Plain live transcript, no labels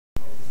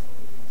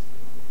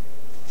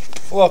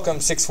Welcome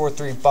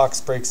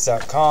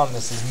 643boxbreaks.com.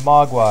 This is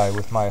Mogwai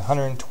with my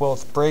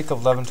 112th break of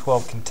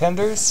 11-12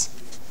 contenders.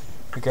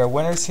 We got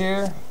winners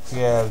here. We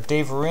have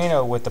Dave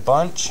Areno with the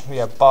bunch. We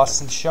have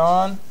Boston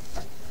Sean,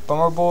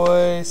 Bummer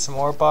Boy, some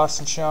more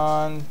Boston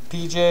Sean,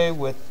 PJ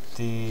with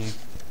the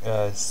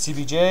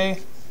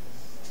CBJ,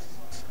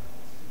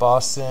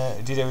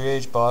 Boston,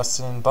 DWH,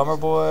 Boston, Bummer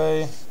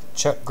Boy,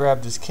 Chuck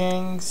grabbed his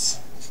kings,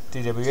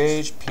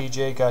 DWH,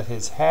 PJ got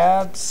his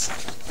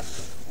Habs,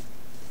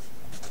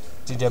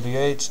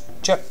 DWH,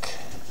 Chuck,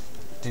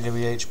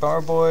 DWH,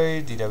 Bummer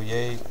Boy,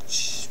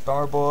 DWH,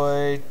 Bummer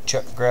Boy,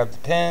 Chuck grabbed the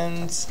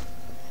pins,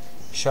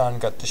 Sean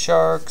got the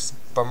Sharks,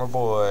 Bummer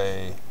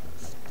Boy,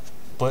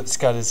 Blitz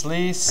got his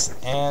Lease,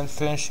 and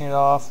finishing it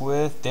off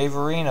with Dave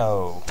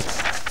Areno.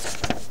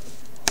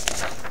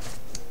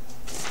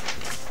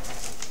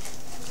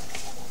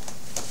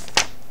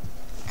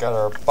 Got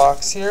our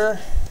box here.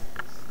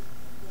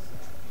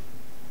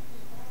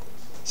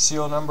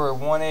 Seal number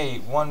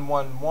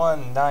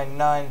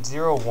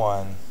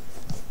 181119901.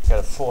 Got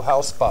a full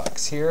house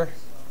box here.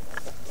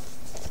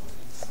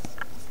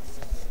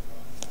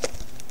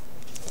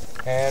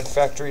 And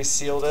factory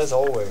sealed as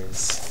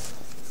always.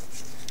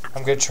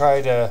 I'm going to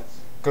try to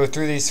go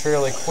through these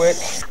fairly quick.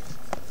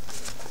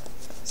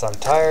 So I'm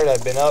tired.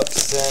 I've been up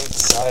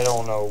since I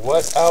don't know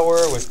what hour.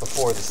 It was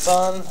before the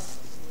sun.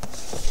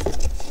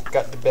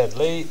 Got to bed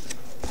late.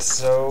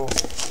 So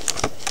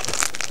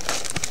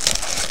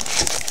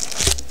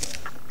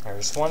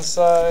there's one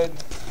side,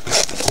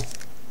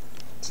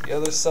 the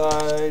other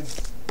side,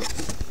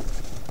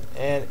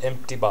 and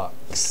empty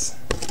box.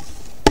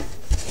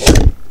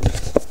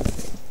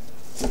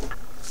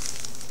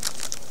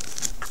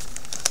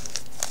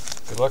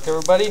 Good luck,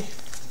 everybody.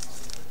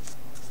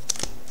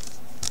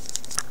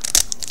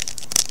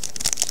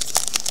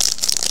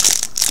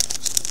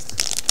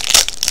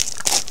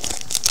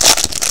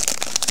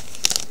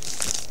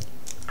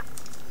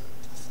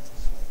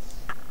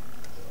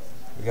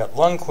 We got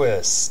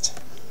Lundqvist,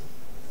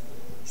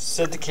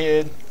 Sid the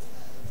Kid,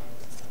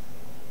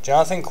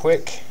 Jonathan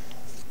Quick,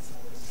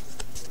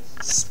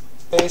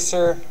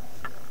 Spacer,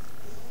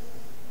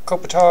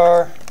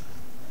 Kopitar,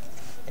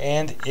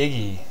 and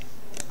Iggy.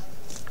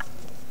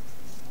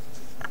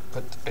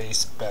 Put the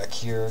base back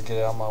here, get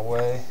it out of my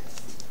way.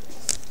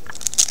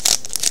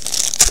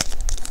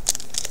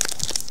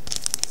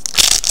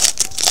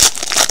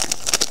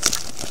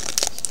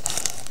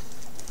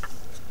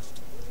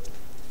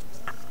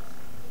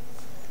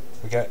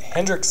 We got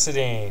Hendrick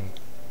Sedin,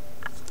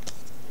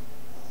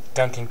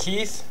 Duncan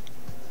Keith.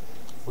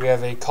 We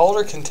have a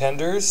Calder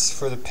Contenders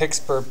for the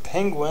Pittsburgh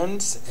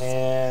Penguins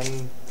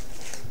and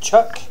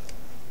Chuck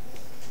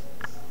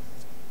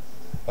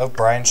of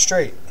Brian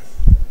Strait.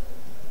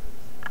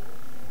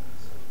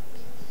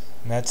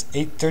 And that's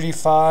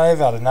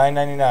 835 out of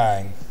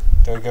 999.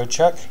 There we go,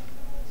 Chuck.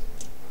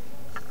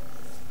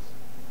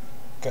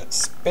 Got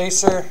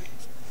Spacer.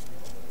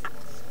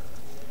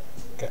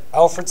 Got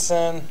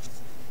Alfredson.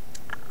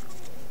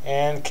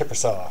 And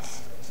Kippersoff.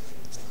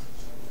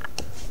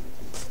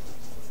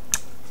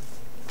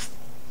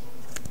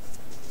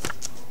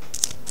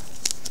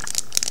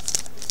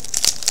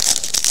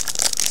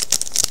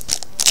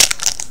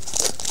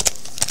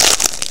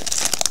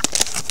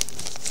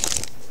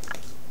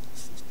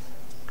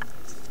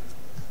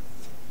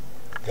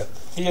 Got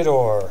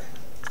Theodore,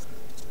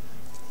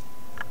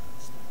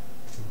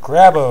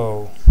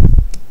 Grabo,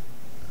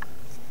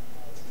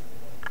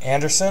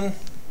 Anderson,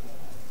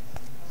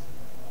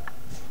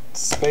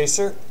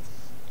 Spacer,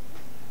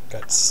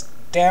 got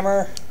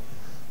Stammer,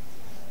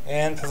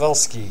 and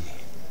Pavelski.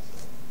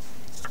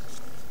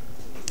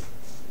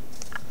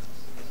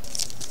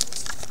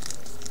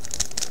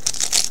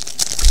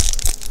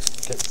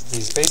 Get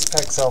these base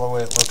packs all the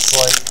way it looks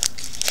like.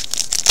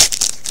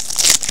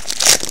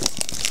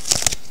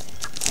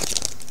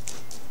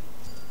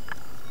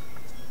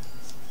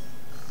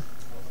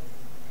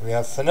 We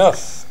have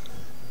Phaneuf,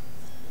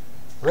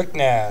 Rick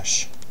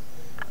Nash.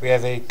 We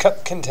have a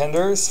Cup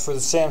Contenders for the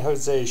San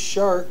Jose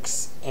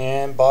Sharks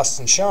and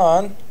Boston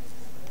Sean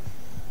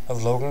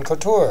of Logan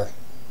Couture.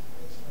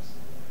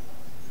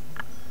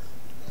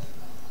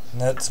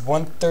 And that's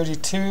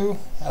 132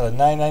 out of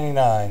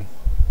 999.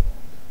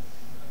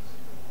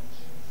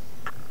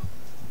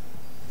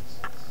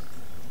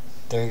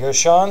 There you go,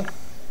 Sean.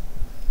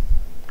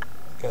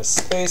 Got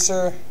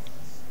Spacer,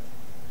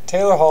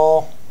 Taylor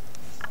Hall,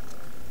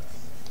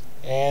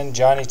 and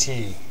Johnny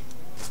T.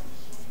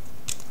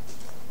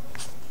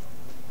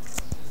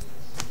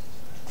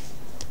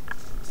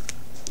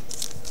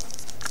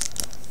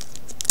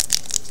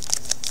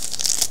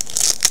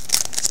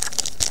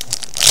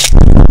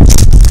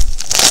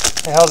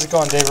 Hey, how's it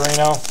going, Dave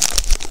Areno?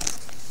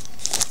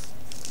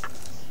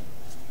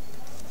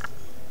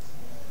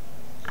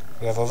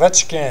 We have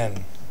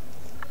Ovechkin,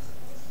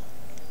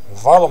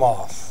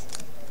 Varlamov.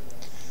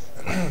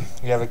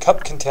 We have a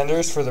Cup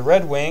Contenders for the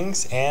Red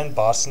Wings and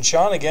Boston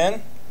Sean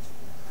again,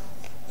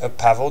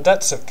 Pavel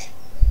Datsyuk.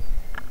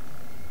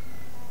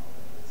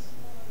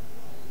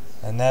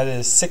 And that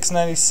is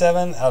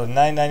 $6.97 out of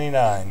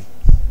 $9.99.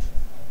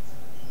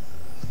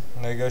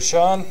 And there you go,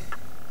 Sean.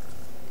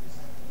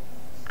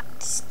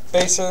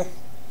 Spacer.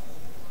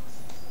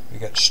 We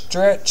got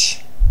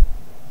Stretch.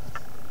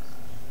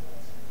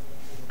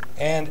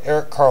 And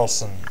Eric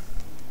Carlson.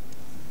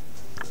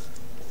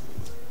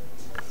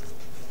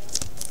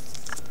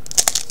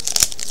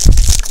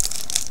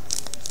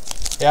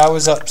 Yeah, I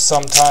was up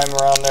sometime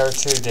around there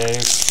too,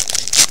 Dave.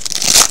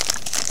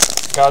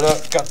 Got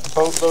up, got the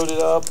boat loaded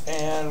up,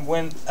 and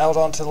went out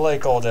onto the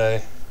lake all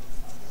day.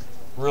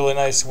 Really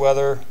nice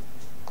weather,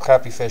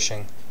 crappy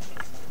fishing.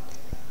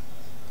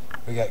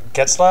 We got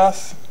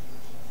Getzlaff,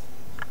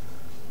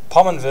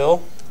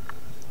 Pominville.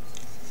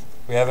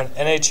 We have an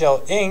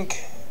NHL Inc.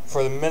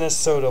 for the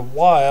Minnesota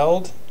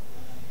Wild,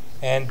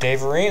 and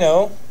Dave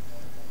Areno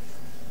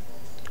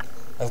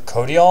of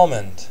Cody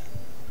Almond.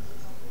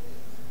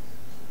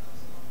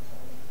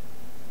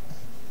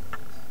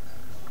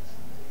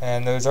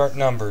 And those aren't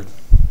numbered.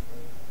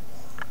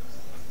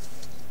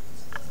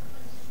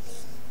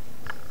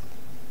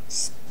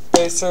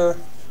 Spacer,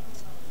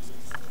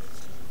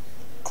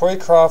 Corey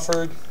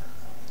Crawford,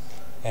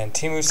 and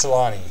Timu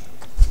Solani.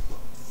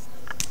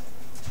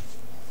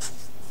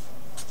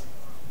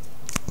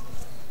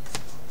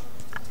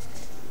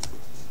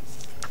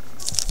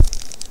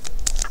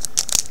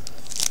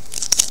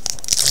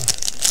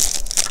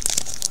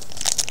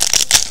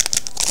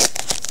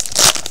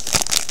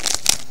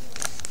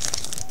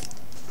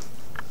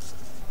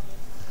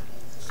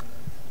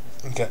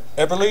 We got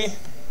Eberle,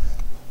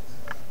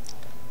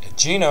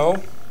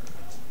 Gino,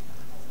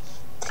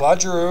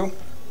 Claude Giroux,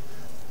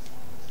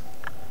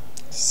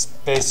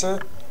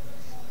 Spacer,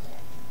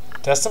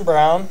 Destin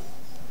Brown,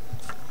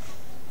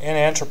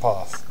 and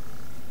Antropov.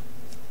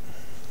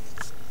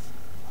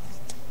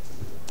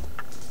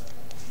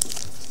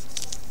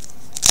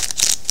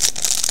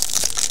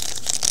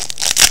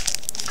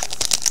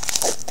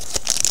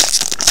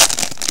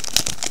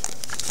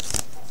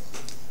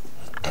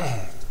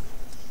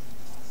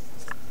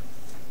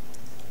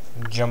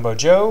 Jumbo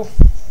Joe,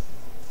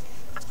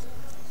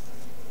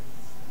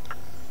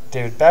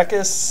 David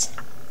Backus,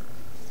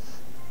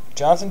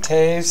 Jonathan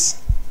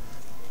Taves,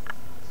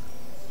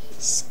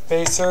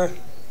 Spacer,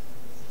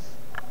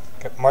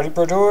 got Marty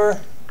Brodeur,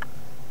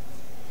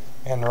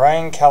 and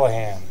Ryan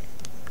Callahan.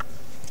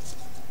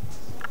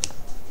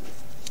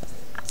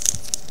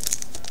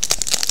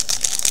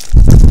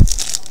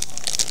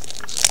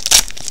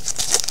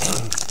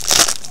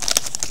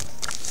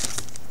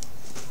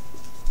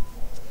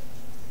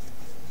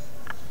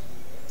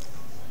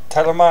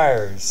 Tyler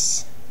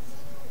Myers,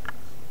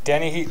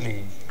 Danny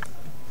Heatley,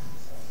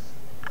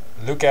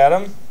 Luke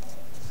Adam,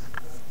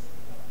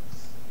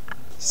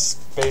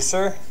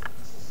 Spacer,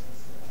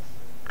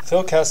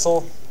 Phil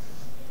Kessel,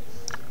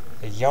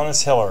 and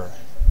Jonas Hiller.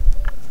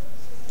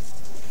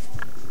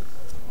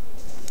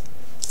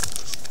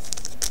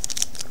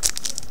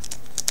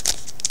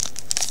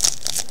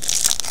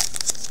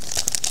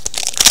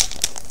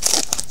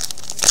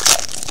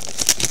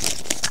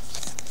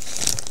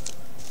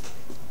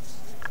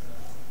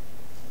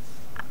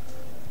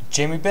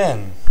 Jamie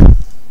Benn,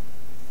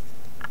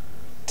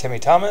 Timmy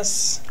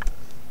Thomas,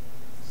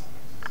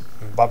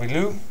 Bobby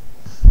Lou,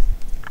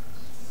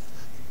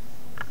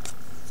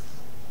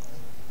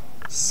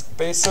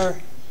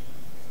 Spacer,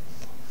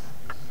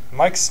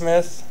 Mike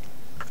Smith,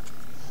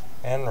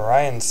 and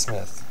Ryan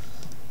Smith.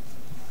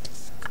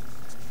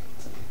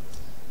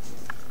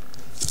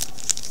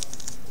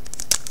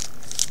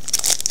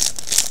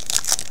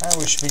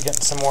 We should be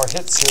getting some more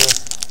hits here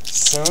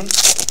soon.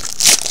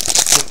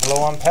 Getting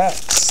low on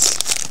packs.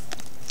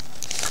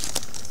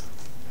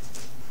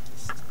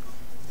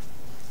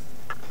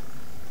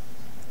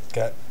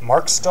 Got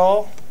Mark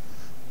Stahl,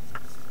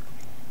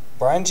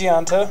 Brian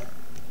Gianta.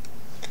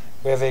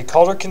 We have a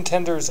Calder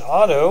Contenders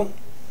auto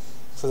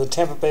for the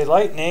Tampa Bay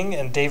Lightning,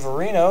 and Dave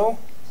Areno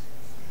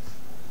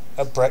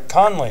of Brett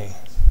Conley.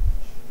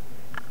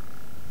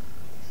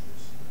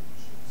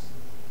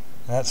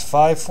 And that's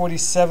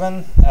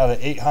 547 out of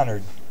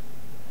 800.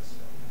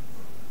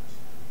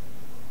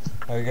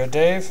 There you go,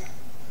 Dave.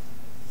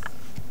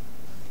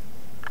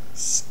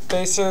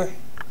 Spacer,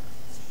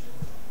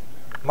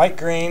 Mike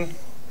Green,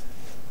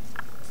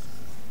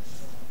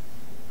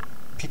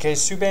 PK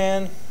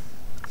Subban,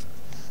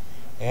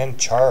 and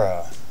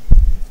Chara.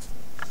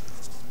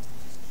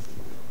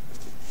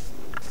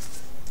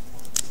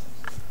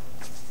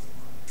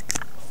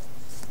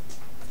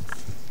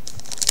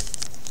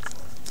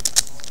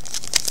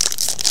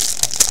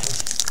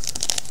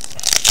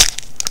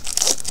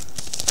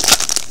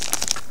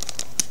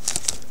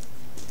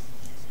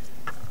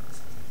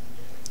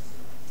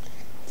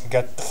 We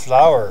got the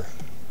Flower.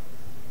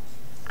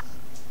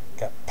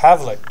 Got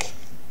Pavlik.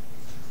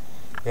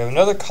 We have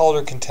another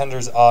Calder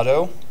Contenders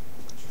auto,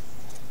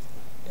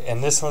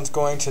 and this one's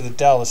going to the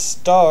Dallas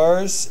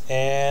Stars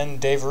and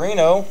Dave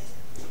Areno.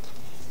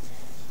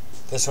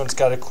 This one's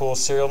got a cool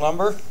serial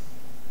number,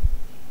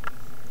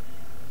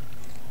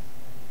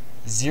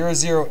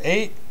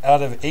 008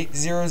 out of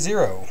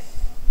 800.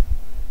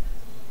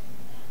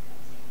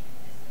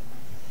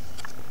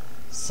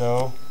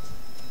 So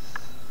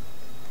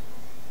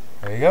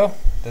there There you go.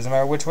 Doesn't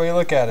matter which way you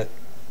look at it.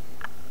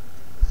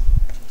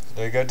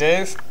 There you go,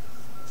 Dave.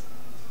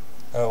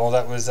 Oh, well,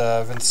 that was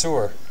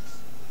Vensur.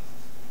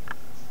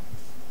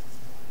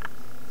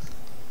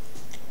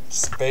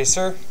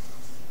 Spacer,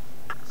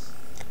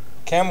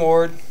 Cam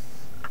Ward,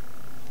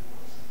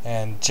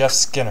 and Jeff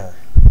Skinner.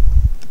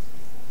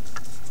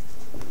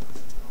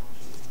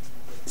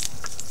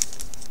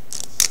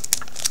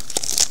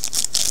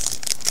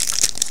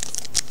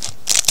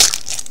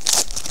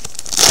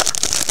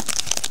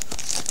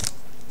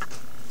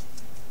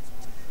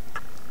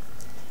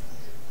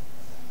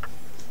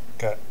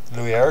 Got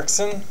Louis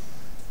Erickson,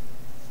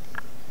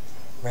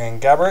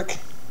 Ryan Gabrick,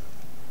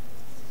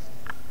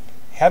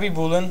 Habib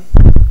Bulin,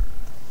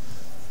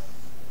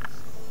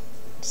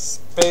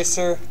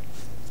 Spacer,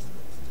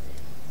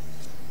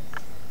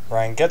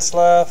 Ryan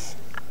Getzlaff,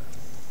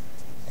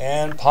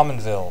 and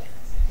Pominville.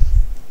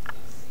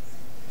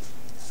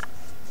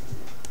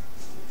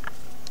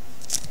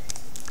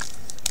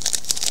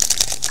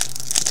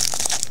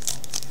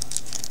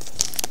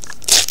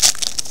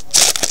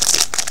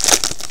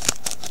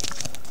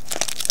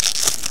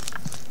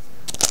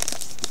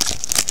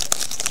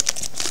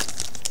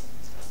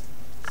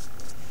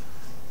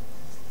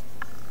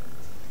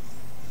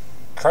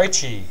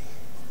 Krejci,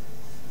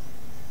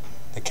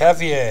 the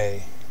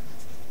Cavier,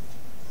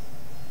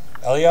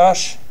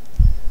 Eliash,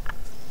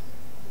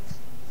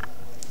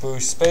 Boo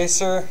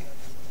Spacer,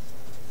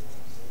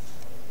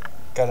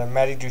 got a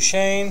Matty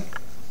Duchesne,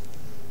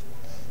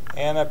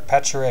 and a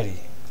Pacioretty.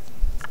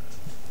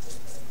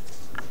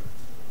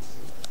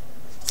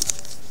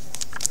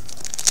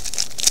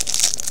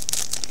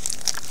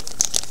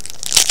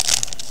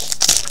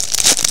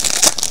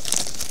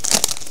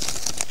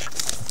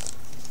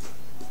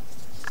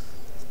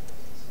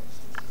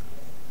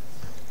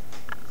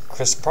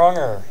 Chris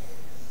Pronger,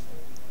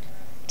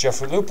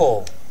 Jeffrey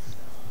Lupul,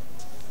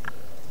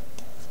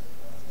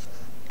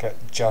 got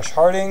Josh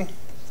Harding,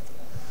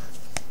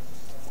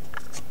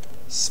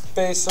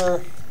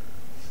 Spacer,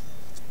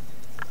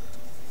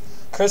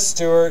 Chris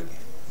Stewart,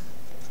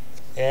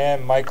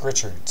 and Mike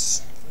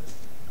Richards.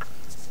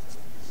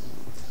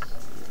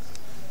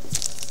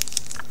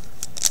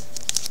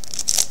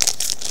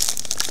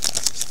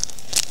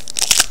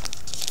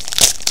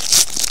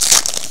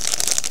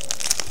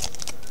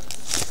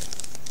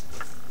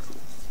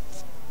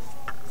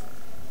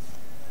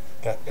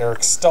 Got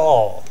Eric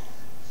Stahl,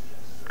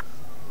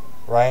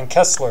 Ryan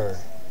Kessler,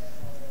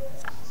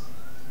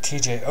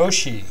 TJ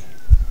Oshie,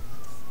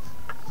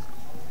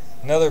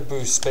 another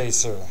Boost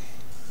Spacer,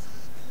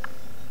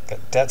 got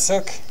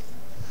Detsuk,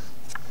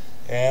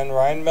 and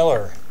Ryan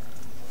Miller.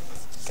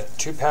 Got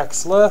 2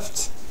 packs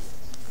left.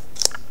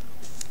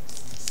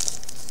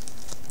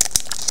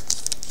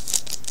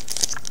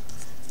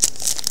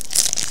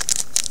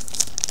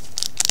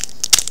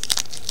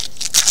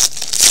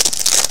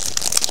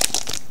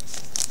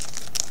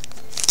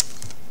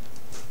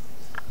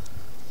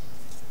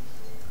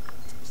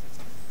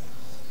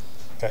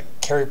 Got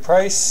Carey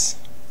Price,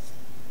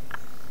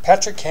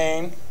 Patrick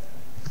Kane.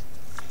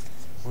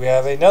 We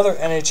have another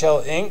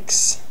NHL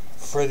Inks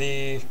for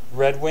the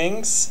Red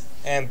Wings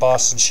and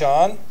Boston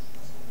Sean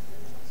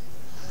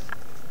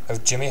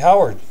of Jimmy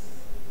Howard.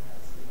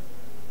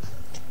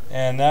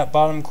 And that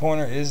bottom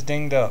corner is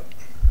dinged up.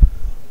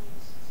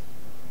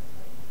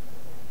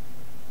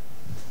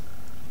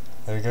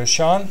 There you go,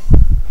 Sean.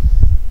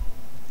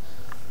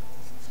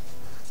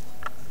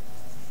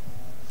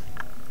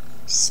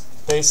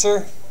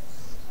 Spacer,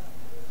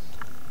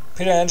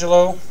 Peter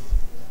Angelo,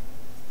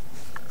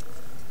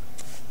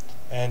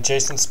 and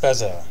Jason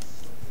Spezza.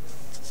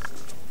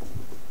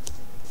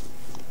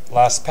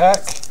 Last pack.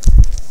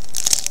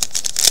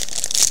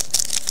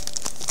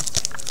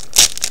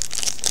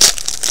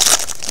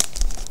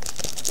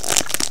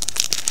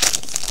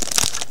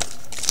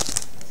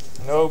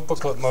 No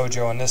booklet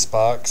mojo in this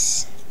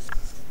box.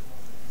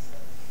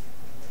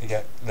 You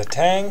got the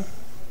Tang,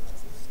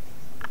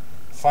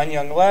 Fine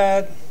Young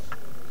Lad,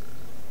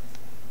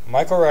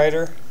 Michael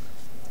Ryder,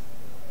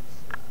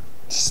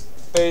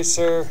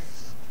 Spacer,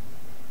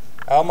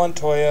 Al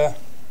Montoya,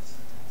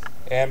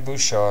 and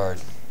Bouchard.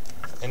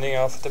 Ending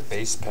off with the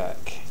base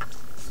pack.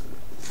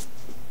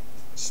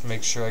 Just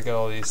make sure I got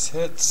all these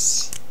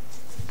hits.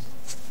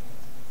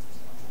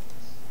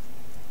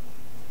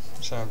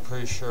 Which I'm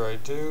pretty sure I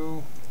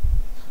do.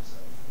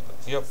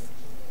 Yep.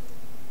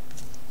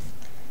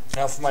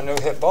 Now for my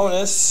no-hit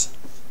bonus.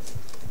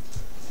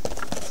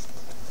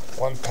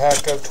 1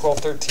 pack of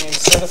 12-13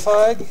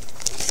 certified.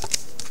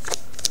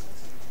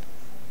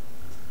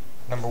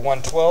 Number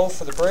 112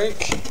 for the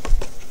break.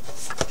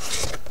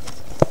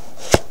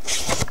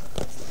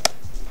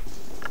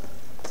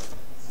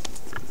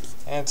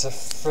 And it's a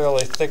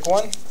fairly thick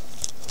one.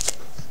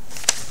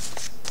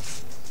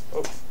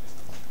 Oh,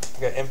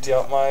 I gotta empty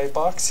out my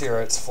box here.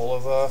 It's full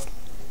of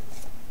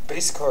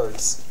base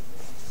cards.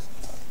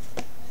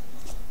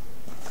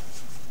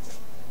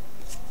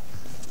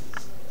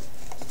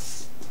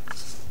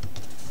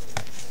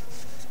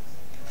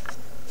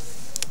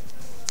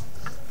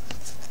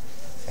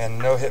 And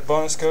no hit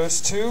bonus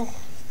goes to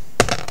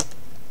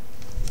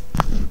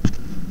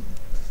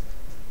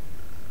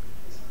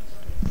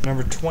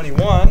Number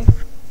 21.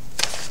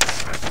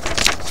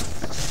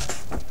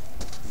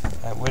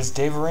 That was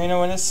Dave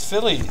Areno and his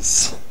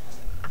Phillies.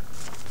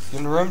 You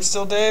in the room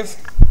still, Dave?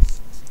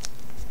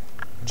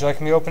 Would you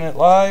like me to open it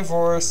live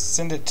or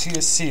send it to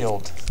you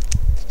sealed?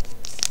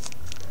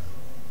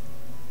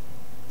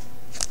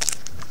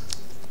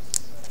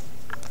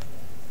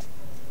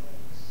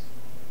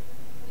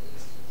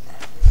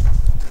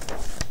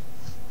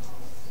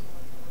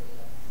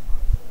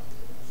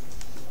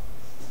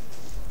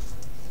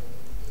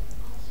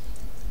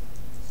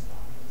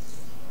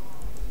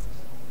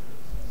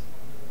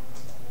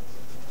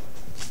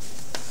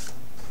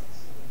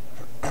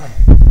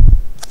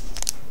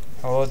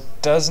 Well, it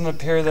doesn't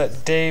appear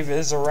that Dave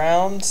is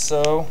around,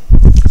 so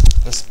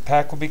this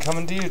pack will be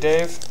coming to you,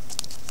 Dave.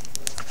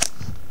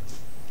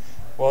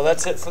 Well,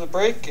 that's it for the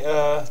break.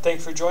 Thank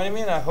you for joining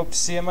me, and I hope to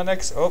see you in my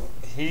next... Oh,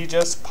 he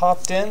just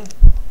popped in.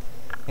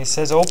 He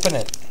says open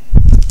it.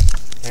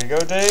 Here you go,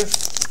 Dave.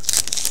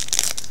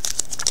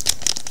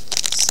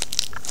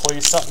 Pull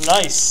you something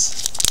nice.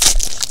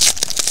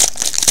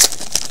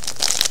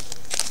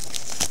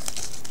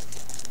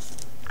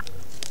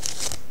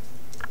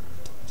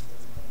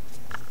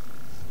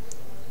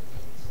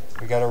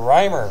 We got a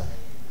rhymer,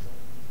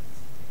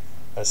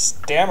 a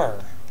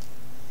stammer.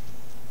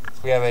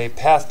 We have a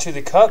path to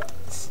the cup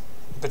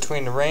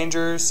between the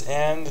Rangers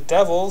and the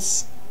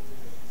Devils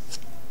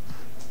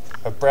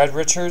of Brad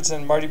Richards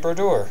and Marty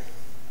Brodeur.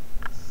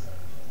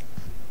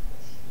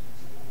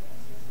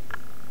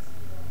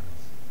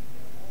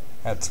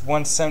 That's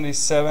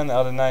 177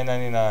 out of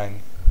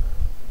 999.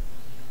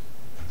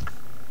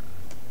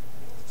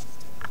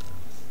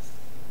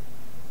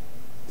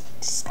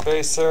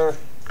 Spacer.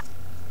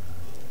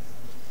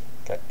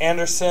 Got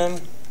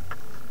Anderson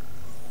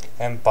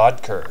and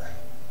Bodker.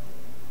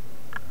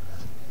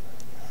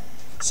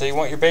 So you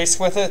want your base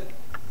with it?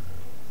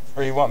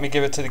 Or you want me to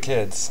give it to the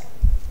kids?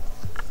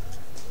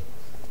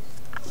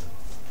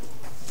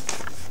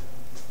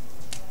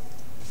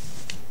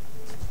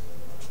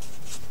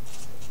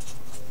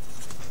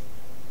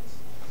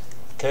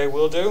 Okay,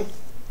 will do.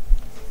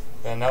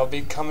 And that'll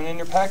be coming in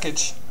your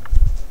package.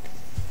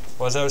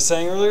 Well, as I was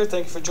saying earlier,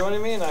 thank you for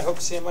joining me, and I hope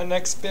to see you in my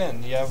next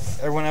spin.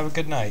 Everyone have a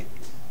good night.